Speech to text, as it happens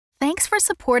for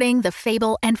supporting the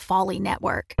Fable and Folly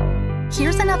Network.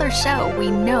 Here's another show we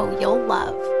know you'll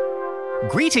love.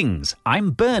 Greetings,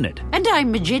 I'm Bernard. And I'm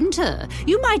Magenta.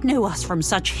 You might know us from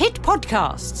such hit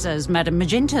podcasts as Madame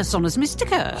Magenta, Sonus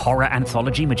Mystica. Horror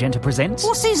anthology Magenta Presents.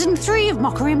 Or Season 3 of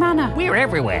Mockery Manor. We're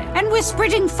everywhere. And we're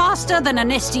spreading faster than an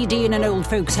STD in an old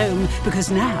folks' home,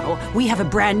 because now we have a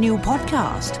brand new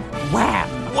podcast. Wham!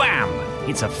 Wham!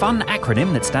 It's a fun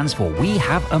acronym that stands for We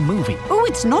Have a Movie. Oh,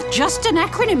 it's not just an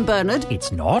acronym, Bernard.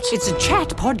 It's not? It's a chat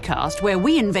podcast where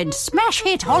we invent smash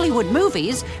hit Hollywood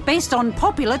movies based on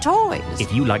popular toys.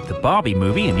 If you like the Barbie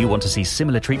movie and you want to see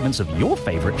similar treatments of your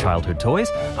favourite childhood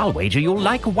toys, I'll wager you'll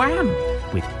like Wham!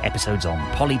 With episodes on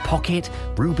Polly Pocket,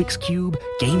 Rubik's Cube,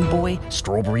 Game Boy,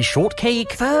 Strawberry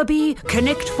Shortcake, Furby,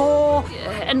 Connect 4,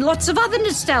 and lots of other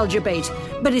nostalgia bait.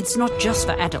 But it's not just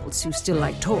for adults who still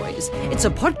like toys. It's a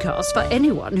podcast for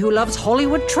anyone who loves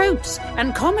Hollywood tropes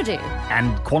and comedy.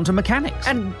 And quantum mechanics.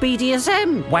 And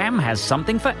BDSM. Wham! Has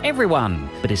something for everyone,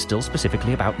 but is still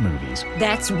specifically about movies.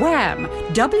 That's Wham!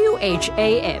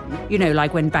 WHAM. You know,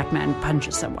 like when Batman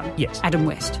punches someone. Yes. Adam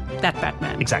West. That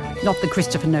Batman. Exactly. Not the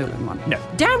Christopher Nolan one. No.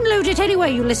 Download it anywhere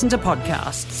you listen to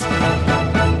podcasts.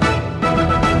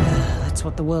 That's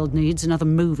what the world needs, another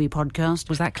movie podcast.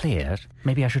 Was that clear?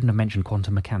 Maybe I shouldn't have mentioned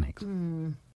quantum mechanics.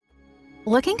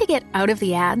 Looking to get out of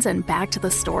the ads and back to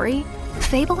the story?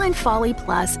 Fable and Folly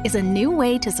Plus is a new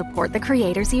way to support the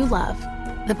creators you love.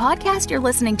 The podcast you're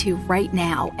listening to right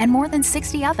now and more than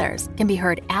 60 others can be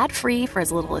heard ad-free for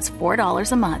as little as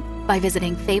 $4 a month by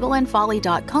visiting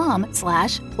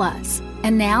fableandfolly.com/plus.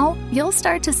 And now, you'll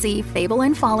start to see Fable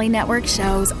and Folly Network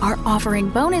shows are offering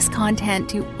bonus content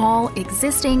to all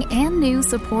existing and new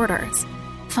supporters.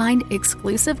 Find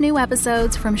exclusive new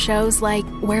episodes from shows like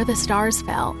Where the Stars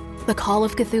Fell, the Call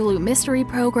of Cthulhu Mystery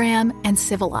Program, and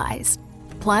Civilized.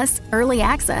 Plus, early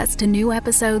access to new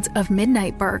episodes of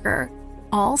Midnight Burger,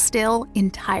 all still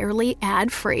entirely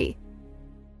ad-free.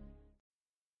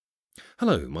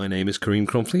 Hello, my name is Kareem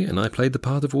Cromfley, and I played the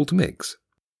part of Walter Miggs.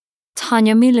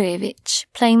 Tanya Milojevic,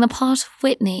 playing the part of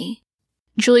Whitney.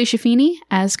 Julie Schifini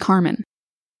as Carmen.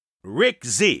 Rick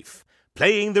Zeef,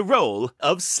 playing the role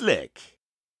of Slick.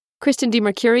 Kristen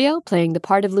DiMercurio, playing the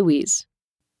part of Louise.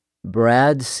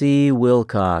 Brad C.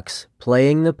 Wilcox,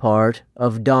 playing the part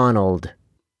of Donald.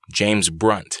 James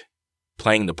Brunt,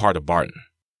 playing the part of Barton.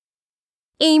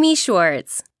 Amy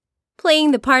Schwartz,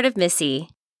 playing the part of Missy.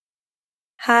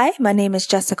 Hi, my name is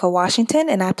Jessica Washington,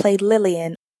 and I played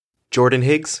Lillian. Jordan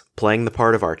Higgs, playing the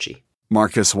part of Archie.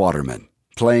 Marcus Waterman,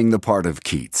 playing the part of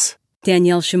Keats.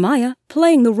 Danielle Shemaya,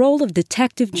 playing the role of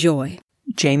Detective Joy.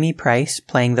 Jamie Price,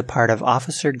 playing the part of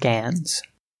Officer Gans.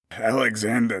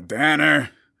 Alexander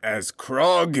Danner as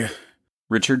Krog.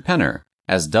 Richard Penner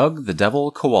as Doug the Devil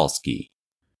Kowalski.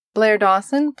 Blair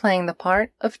Dawson, playing the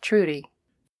part of Trudy.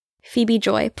 Phoebe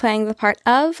Joy, playing the part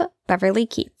of Beverly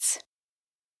Keats.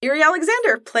 Yuri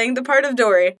Alexander, playing the part of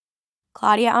Dory.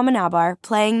 Claudia Amenabar,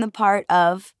 playing the part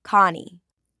of Connie.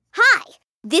 Hi,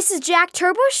 this is Jack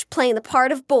Turbush, playing the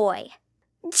part of Boy.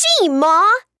 Gee, Ma!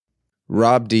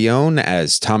 Rob Dione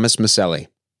as Thomas Maselli.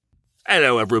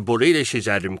 Hello, everybody. This is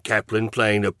Adam Kaplan,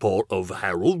 playing the part of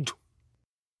Harold.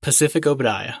 Pacific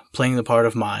Obadiah, playing the part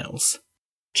of Miles.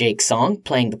 Jake Song,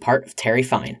 playing the part of Terry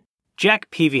Fine. Jack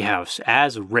Peavyhouse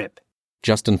as Rip.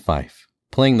 Justin Fife,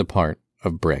 playing the part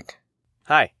of Brick.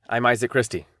 Hi, I'm Isaac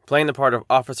Christie, playing the part of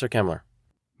Officer Kemmler.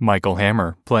 Michael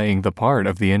Hammer, playing the part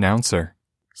of the announcer.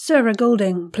 Sarah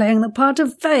Golding, playing the part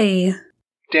of Faye.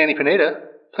 Danny Pineda,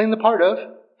 playing the part of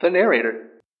the narrator.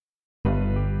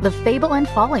 The Fable and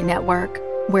Folly Network,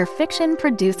 where fiction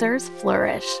producers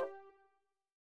flourish.